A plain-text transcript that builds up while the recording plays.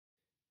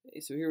Okay,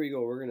 so here we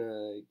go. We're going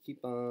to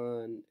keep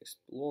on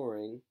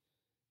exploring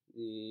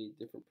the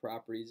different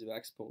properties of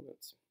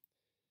exponents.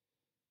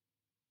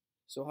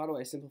 So how do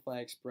I simplify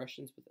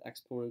expressions with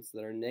exponents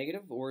that are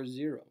negative or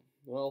zero?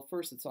 Well,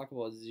 first let's talk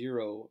about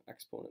zero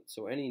exponents.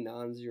 So any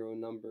non-zero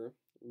number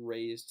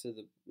raised to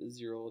the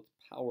 0th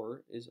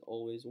power is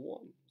always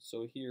 1.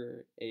 So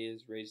here a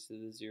is raised to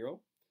the 0,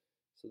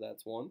 so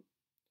that's 1.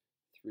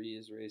 3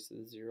 is raised to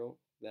the 0,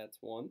 that's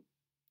 1.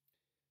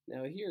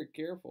 Now here,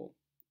 careful,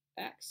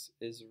 x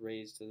is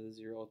raised to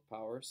the 0th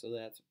power, so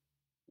that's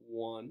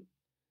 1.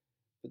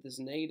 But this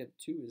negative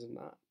 2 is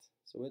not.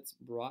 So it's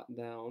brought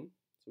down.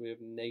 So we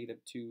have negative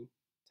 2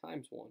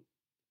 times 1,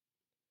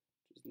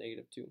 which is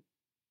negative 2.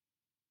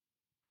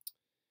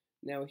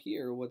 Now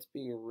here, what's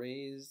being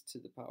raised to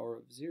the power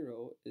of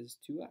 0 is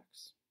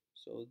 2x.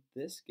 So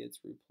this gets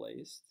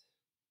replaced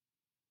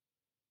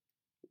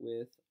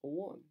with a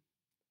 1.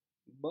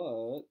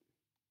 But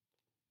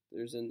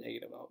there's a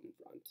negative out in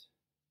front.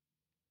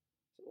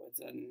 So it's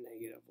a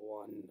negative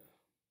 1.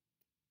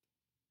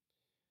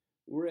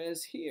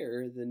 Whereas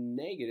here, the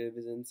negative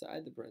is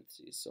inside the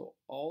parentheses. So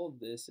all of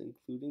this,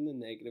 including the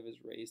negative, is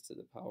raised to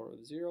the power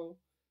of 0.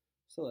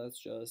 So that's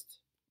just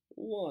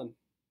 1.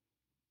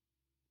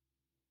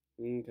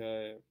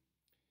 Okay.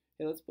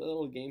 Hey, let's play a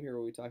little game here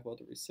where we talk about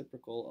the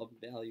reciprocal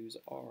of values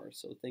r.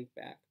 So think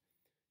back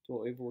to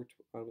what we've worked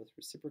on with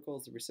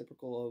reciprocals. The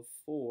reciprocal of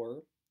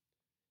 4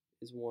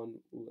 is 1.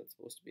 Ooh, that's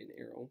supposed to be an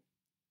arrow.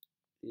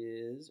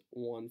 Is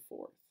 1/4.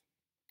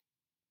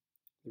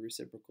 The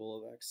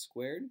reciprocal of x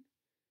squared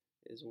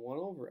is 1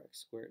 over x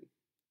squared.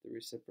 The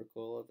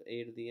reciprocal of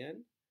a to the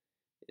n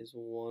is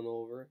 1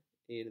 over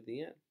a to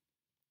the n.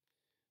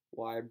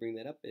 Why I bring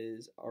that up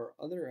is our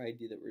other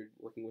idea that we're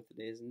working with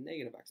today is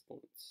negative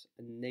exponents.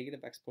 A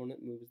negative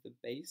exponent moves the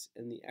base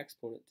and the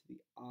exponent to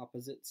the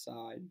opposite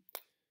side,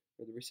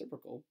 or the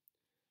reciprocal,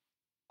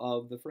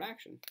 of the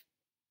fraction.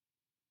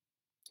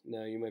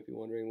 Now you might be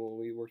wondering, well,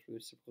 we worked with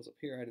reciprocals up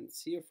here, I didn't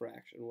see a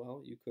fraction.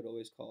 Well, you could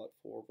always call it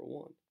 4 over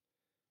 1,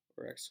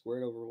 or x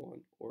squared over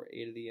 1, or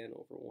a to the n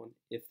over 1,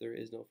 if there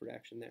is no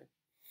fraction there.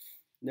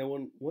 Now,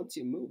 once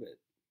you move it,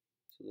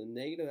 so the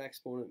negative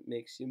exponent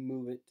makes you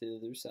move it to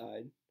the other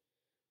side.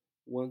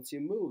 Once you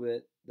move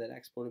it, that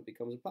exponent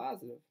becomes a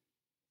positive.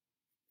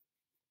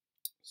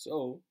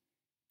 So,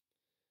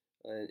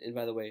 and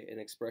by the way, an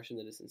expression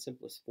that is in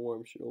simplest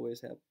form should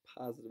always have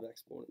positive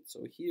exponents.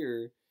 So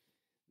here,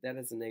 that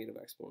is a negative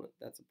exponent.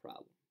 That's a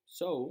problem.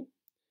 So,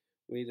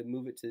 we need to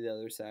move it to the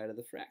other side of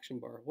the fraction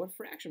bar. What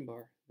fraction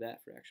bar?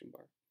 That fraction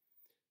bar.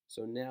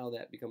 So now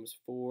that becomes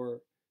 4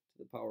 to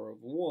the power of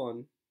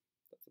 1.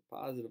 That's a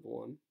positive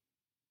 1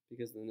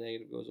 because the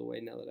negative goes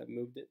away now that I've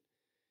moved it.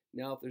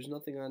 Now if there's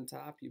nothing on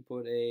top, you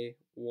put a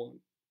 1.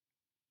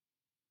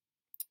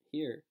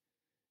 Here,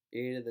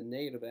 a to the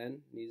negative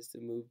n needs to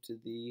move to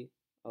the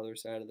other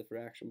side of the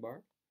fraction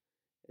bar.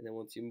 And then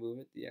once you move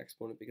it, the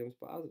exponent becomes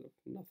positive.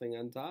 Nothing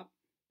on top,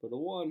 put a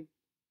 1.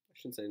 I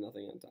shouldn't say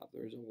nothing on top.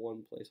 There's a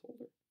 1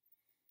 placeholder.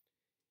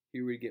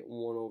 Here we get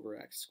 1 over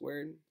x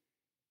squared.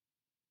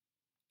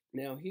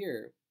 Now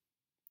here,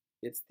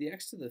 it's the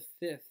x to the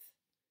 5th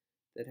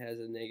that has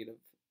a negative,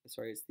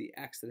 sorry, it's the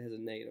x that has a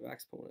negative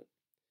exponent.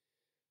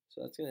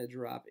 So that's going to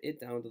drop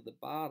it down to the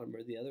bottom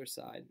or the other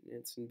side, and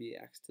it's going to be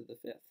x to the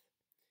 5th.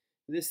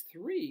 This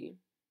 3,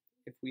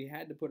 if we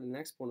had to put an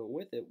exponent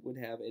with it, would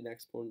have an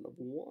exponent of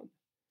 1.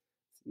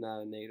 It's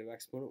not a negative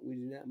exponent. We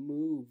do not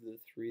move the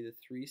 3. The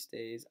 3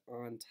 stays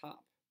on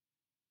top.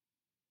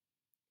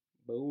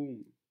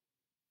 Boom.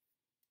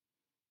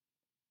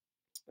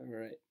 All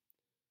right.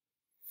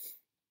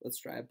 Let's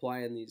try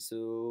applying these.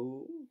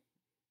 So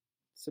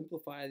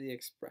simplify the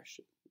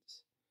expressions.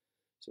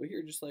 So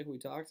here, just like we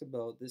talked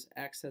about, this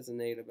x has a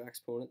negative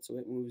exponent, so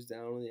it moves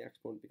down and the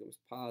exponent becomes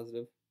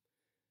positive.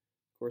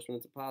 Of course, when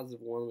it's a positive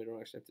 1, we don't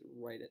actually have to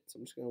write it, so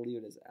I'm just going to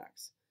leave it as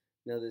x.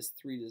 Now this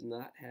 3 does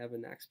not have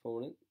an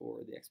exponent, or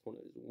the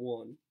exponent is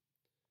 1.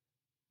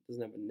 It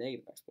doesn't have a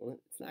negative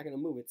exponent. It's not going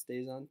to move, it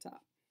stays on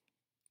top.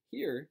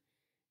 Here,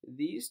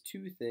 these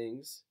two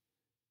things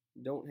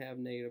don't have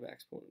negative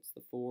exponents,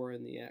 the 4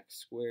 and the x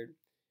squared.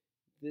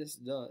 This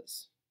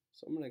does.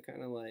 So I'm going to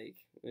kind of like,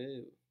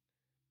 ew.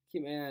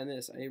 Keep my eye on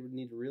this. I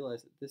need to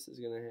realize that this is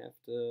going to have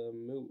to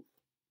move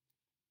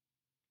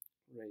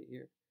right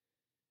here.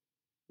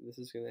 This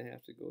is going to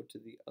have to go to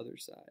the other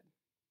side.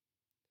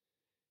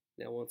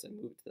 Now once I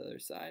move it to the other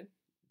side,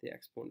 the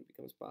exponent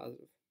becomes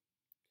positive.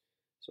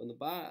 So on the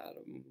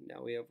bottom,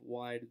 now we have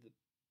y to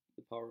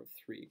the power of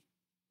 3.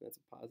 That's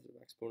a positive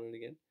exponent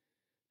again.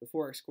 The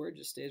 4x squared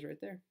just stays right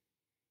there.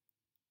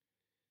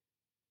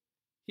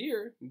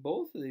 Here,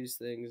 both of these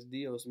things,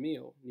 Dios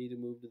mío, need to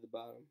move to the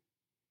bottom.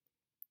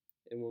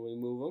 And when we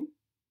move them,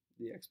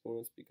 the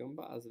exponents become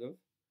positive.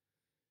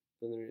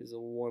 Then there is a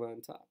 1 on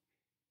top.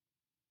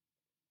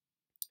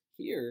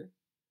 Here,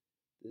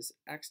 this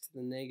x to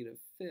the negative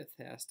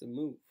 5th has to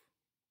move.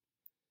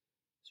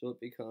 So it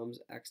becomes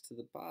x to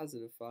the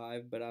positive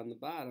 5, but on the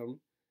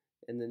bottom,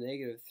 and the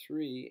negative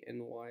 3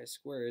 and y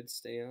squared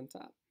stay on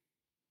top.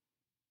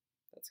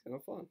 That's kind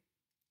of fun.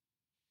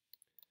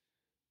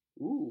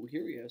 Ooh,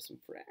 here we have some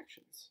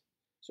fractions.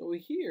 So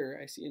here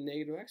I see a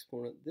negative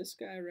exponent. This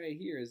guy right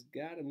here has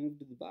got to move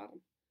to the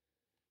bottom.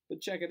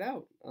 But check it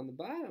out. On the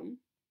bottom,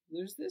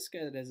 there's this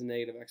guy that has a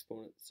negative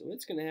exponent. So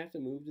it's going to have to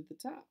move to the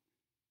top.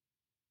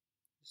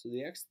 So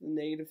the x to the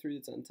negative 3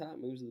 that's on top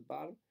moves to the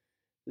bottom.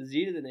 The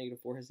z to the negative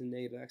 4 has a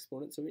negative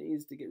exponent, so it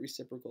needs to get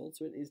reciprocal,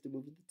 so it needs to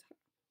move to the top.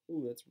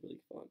 Ooh, that's really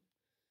fun.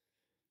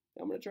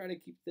 Now I'm going to try to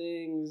keep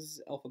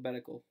things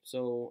alphabetical.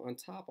 So on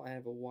top I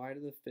have a y to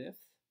the 5th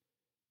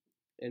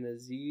and a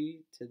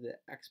z to the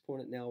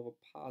exponent now of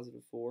a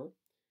positive 4.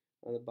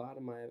 On the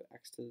bottom I have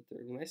x to the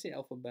 3rd. When I say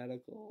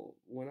alphabetical,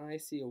 when I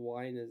see a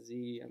y and a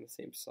z on the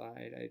same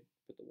side, I'd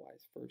put the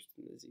y's first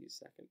and the z's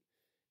second.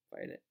 If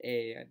I had an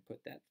a, I'd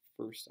put that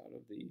first out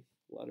of the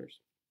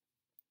letters.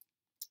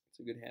 It's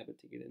a good habit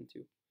to get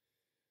into.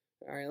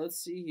 All right, let's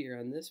see here.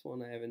 On this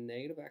one, I have a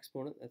negative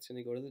exponent. That's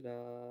going to go to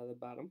the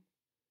bottom.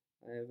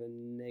 I have a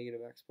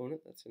negative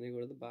exponent. That's going to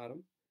go to the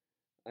bottom.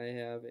 I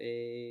have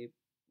a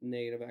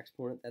negative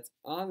exponent that's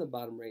on the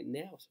bottom right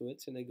now, so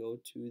it's going to go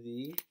to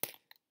the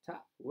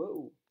top.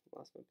 Whoa,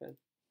 lost my pen.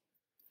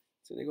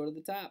 It's going to go to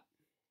the top.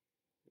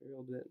 Maybe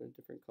I'll do that in a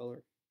different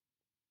color.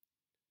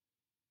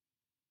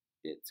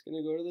 It's going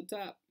to go to the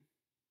top.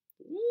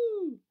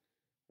 Woo!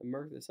 I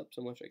marked this up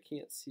so much I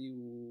can't see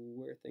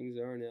where things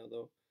are now,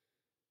 though.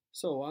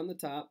 So on the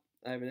top,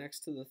 I have an x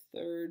to the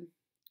 3rd.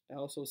 I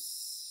also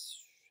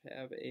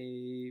have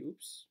a,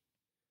 oops,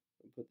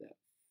 I'll put that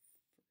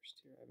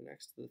first here. I have an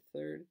x to the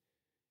 3rd,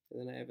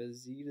 and then I have a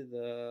z to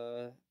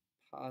the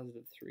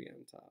positive 3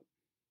 on top.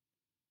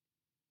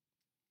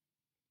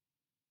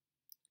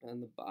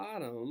 On the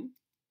bottom,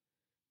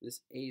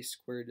 this a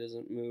squared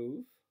doesn't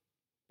move.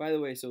 By the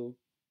way, so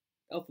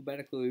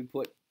alphabetically we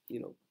put,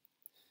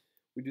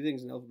 we do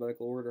things in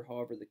alphabetical order.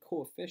 However, the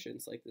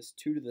coefficients, like this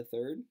 2 to the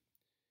 3rd,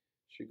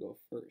 should go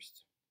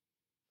first.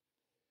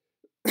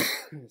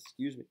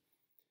 Excuse me.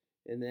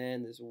 And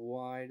then this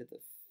y to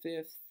the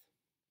 5th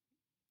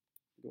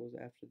goes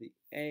after the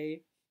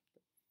a.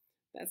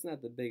 That's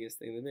not the biggest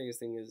thing. The biggest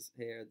thing is,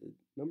 hey, are the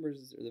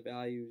numbers or the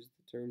values,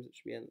 the terms that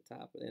should be on the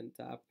top and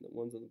the top, and the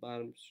ones on the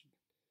bottom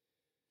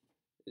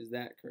is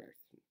that correct?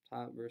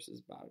 Top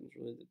versus bottom is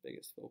really the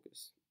biggest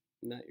focus,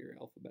 not your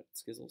alphabet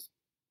skizzles.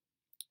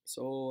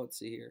 So let's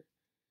see here.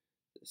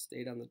 This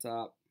stayed on the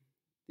top.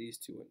 These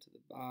two went to the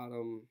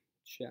bottom.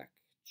 Check,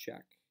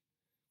 check.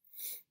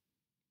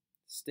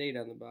 Stayed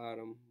on the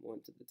bottom,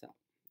 went to the top.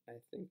 I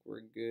think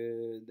we're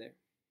good there.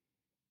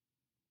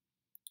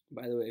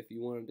 By the way, if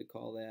you wanted to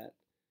call that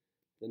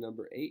the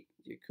number 8,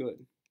 you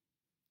could.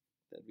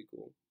 That'd be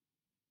cool.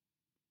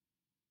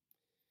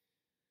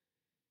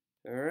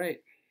 All right,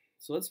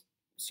 so let's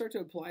start to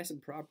apply some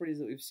properties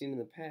that we've seen in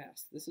the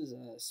past. This is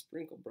a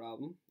sprinkle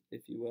problem,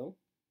 if you will.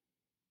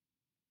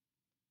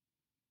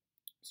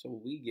 So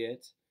we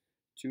get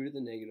 2 to the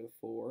negative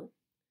 4,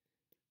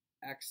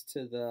 x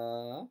to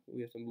the,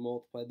 we have to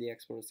multiply the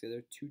exponents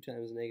together. 2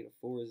 times negative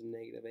 4 is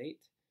negative 8.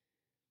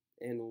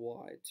 And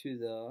y to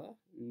the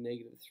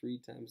negative 3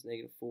 times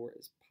negative 4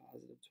 is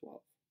positive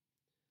 12.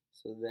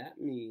 So that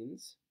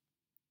means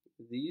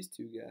these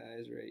two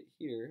guys right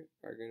here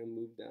are going to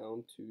move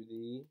down to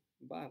the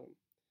bottom.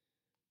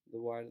 The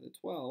y to the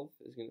 12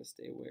 is going to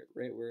stay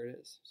right where it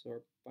is. So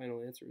our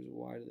final answer is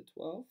y to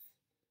the 12th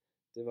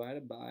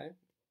divided by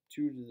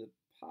 2 to the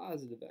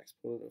positive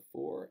exponent of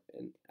 4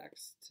 and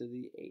x to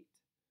the 8.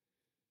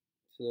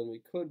 So then we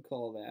could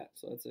call that,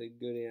 so that's a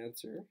good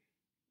answer.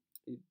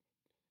 You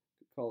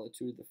could call it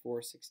 2 to the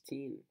 4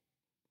 16.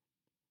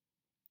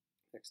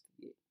 X to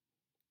the 8.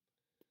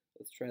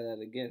 Let's try that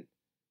again.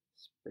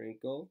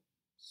 Sprinkle,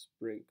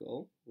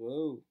 sprinkle,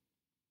 whoa.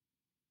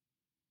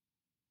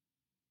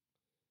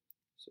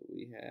 So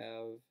we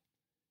have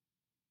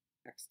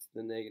x to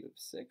the negative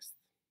 6th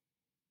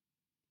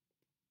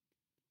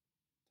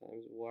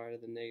times y to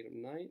the negative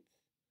 9th.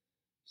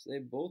 So they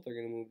both are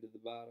going to move to the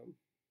bottom.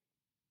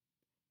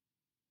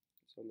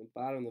 So on the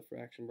bottom of the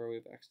fraction bar, we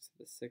have x to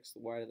the 6th,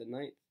 y to the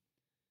 9th,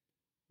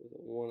 with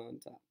a 1 on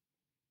top.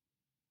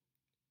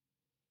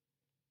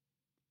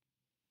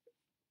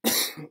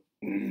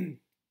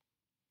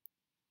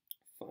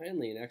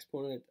 Finally, an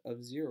exponent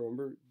of 0.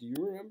 Remember, do you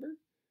remember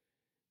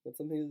what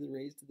something to the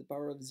raised to the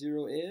power of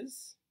 0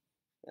 is?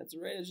 That's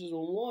right, it's just a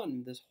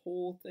 1. This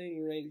whole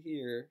thing right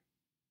here,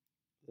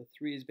 the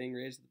 3 is being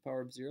raised to the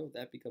power of 0,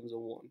 that becomes a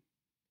 1.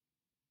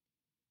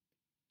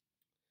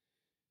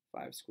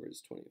 5 squared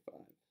is 25.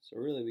 So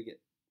really we get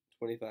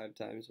 25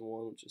 times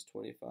 1, which is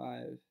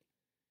 25,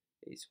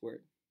 a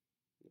squared.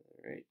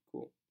 All right,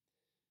 cool.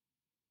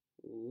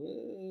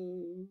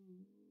 Whoa.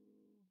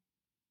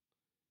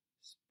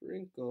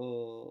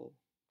 Sprinkle,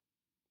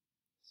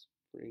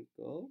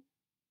 sprinkle,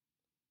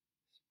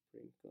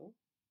 sprinkle,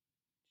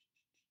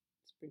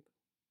 sprinkle.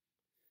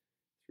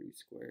 3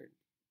 squared,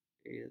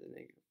 a to the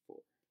negative 4,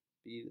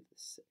 b to the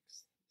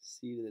 6th,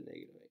 c to the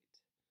negative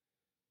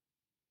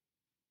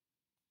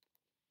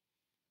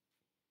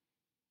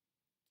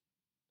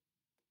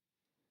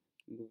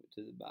 8. Move it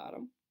to the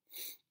bottom,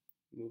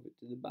 move it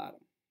to the bottom.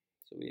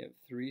 So we have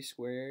 3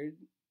 squared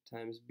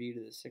times b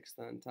to the 6th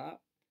on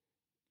top,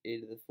 a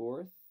to the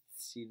fourth,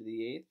 c to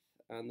the eighth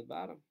on the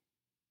bottom.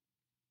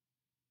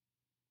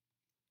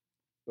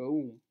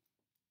 Boom.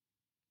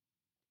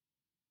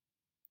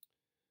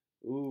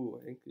 Ooh,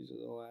 I think these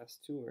are the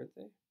last two, aren't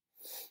they?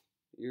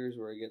 Here's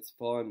where it gets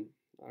fun.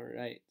 All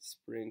right,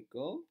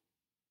 sprinkle,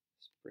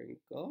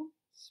 sprinkle,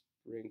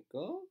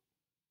 sprinkle,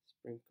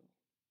 sprinkle.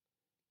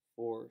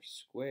 4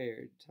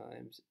 squared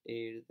times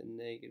a to the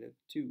negative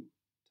 2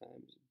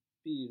 times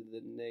b to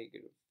the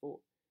negative 4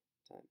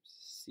 times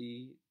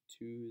c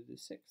to the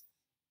 6th.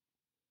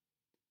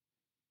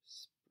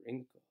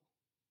 Sprinkle,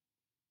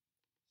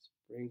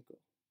 sprinkle,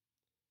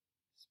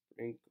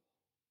 sprinkle,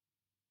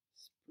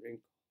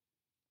 sprinkle.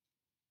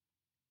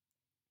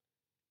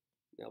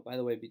 Now, by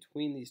the way,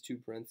 between these two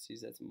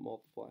parentheses, that's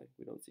multiplying.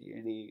 We don't see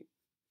any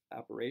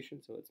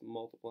operation, so it's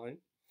multiplying.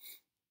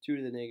 2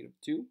 to the negative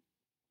 2,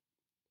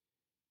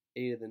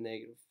 a to the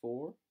negative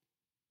 4,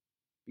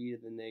 b to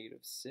the negative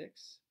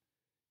 6,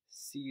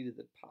 c to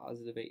the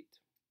positive 8.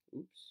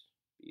 Oops,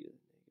 b to the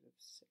negative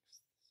 6.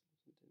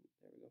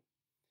 There we go.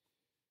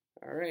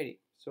 Alrighty,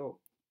 so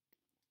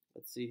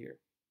let's see here.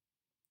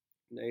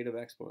 Negative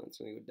exponent's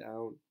going to go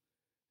down.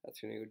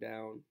 That's going to go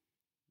down.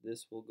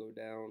 This will go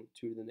down.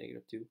 2 to the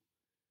negative 2.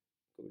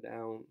 Go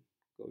down,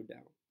 go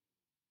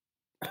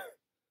down.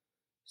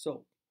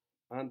 So,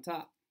 on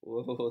top,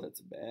 whoa,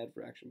 that's a bad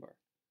fraction bar.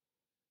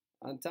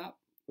 On top,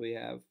 we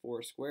have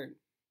 4 squared,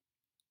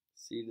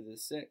 c to the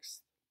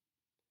 6th,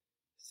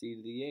 c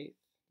to the 8th.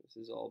 This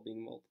is all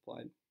being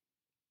multiplied.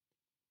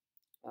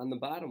 On the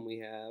bottom, we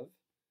have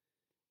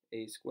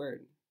a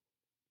squared,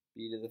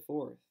 b to the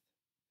 4th.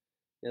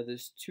 Now,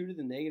 this 2 to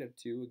the negative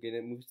 2, again,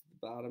 it moves to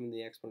the bottom and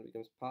the exponent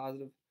becomes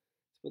positive.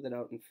 Let's put that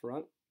out in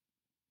front.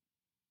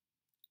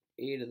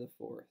 A to the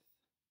 4th,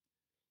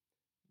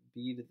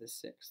 b to the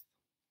 6th.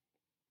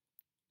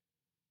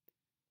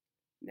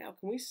 Now,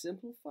 can we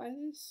simplify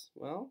this?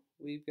 Well,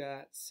 we've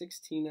got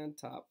 16 on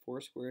top. 4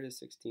 squared is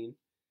 16.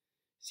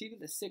 C to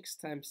the 6th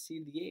times c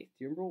to the 8th. Do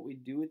you remember what we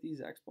do with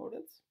these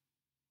exponents?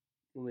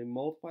 When we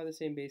multiply the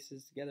same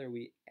bases together,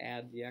 we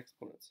add the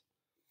exponents.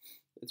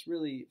 It's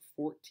really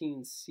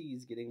 14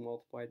 c's getting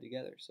multiplied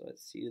together, so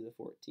that's c to the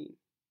 14.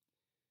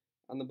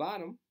 On the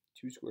bottom,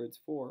 2 squared is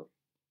 4.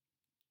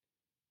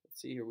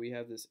 Let's see here, we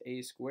have this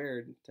a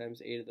squared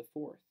times a to the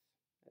 4th.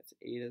 That's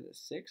a to the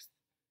 6th.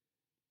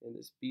 And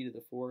this b to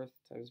the 4th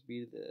times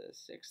b to the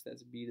 6th,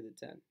 that's b to the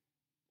 10.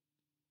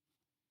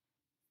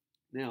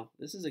 Now,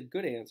 this is a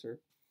good answer.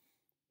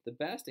 The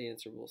best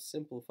answer will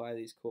simplify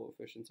these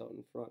coefficients out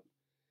in front.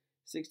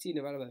 16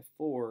 divided by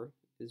 4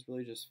 is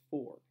really just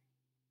 4.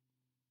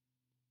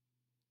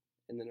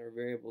 And then our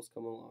variables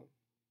come along.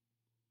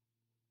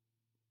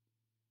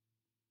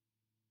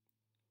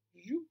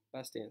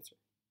 Best answer.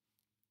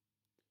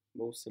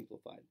 Most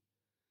simplified.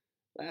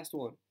 Last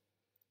one.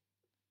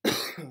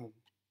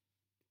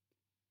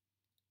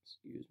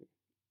 Excuse me.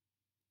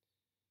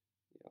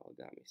 Y'all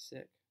got me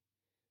sick.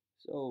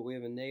 So we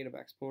have a negative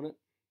exponent.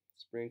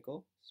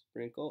 Sprinkle,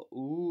 sprinkle.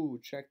 Ooh,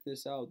 check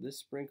this out. This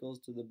sprinkles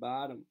to the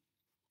bottom.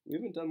 We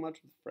haven't done much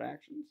with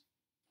fractions.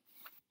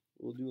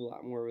 We'll do a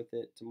lot more with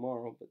it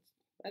tomorrow, but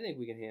I think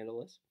we can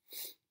handle this.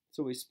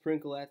 So we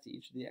sprinkle that to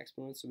each of the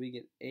exponents. So we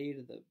get a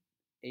to the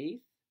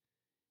 8th,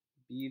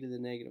 b to the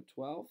negative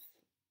 12th,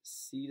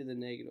 c to the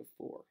negative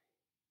 4.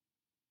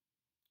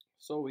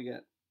 So we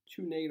got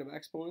 2 negative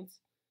exponents.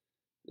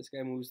 This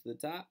guy moves to the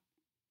top.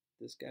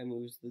 This guy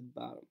moves to the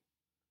bottom.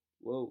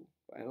 Whoa.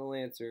 Final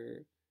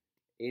answer,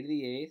 a to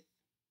the 8th,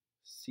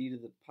 c to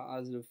the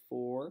positive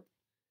 4,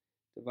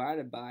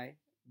 divided by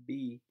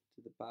b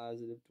to the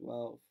positive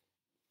 12.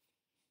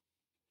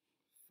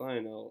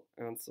 Final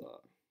answer.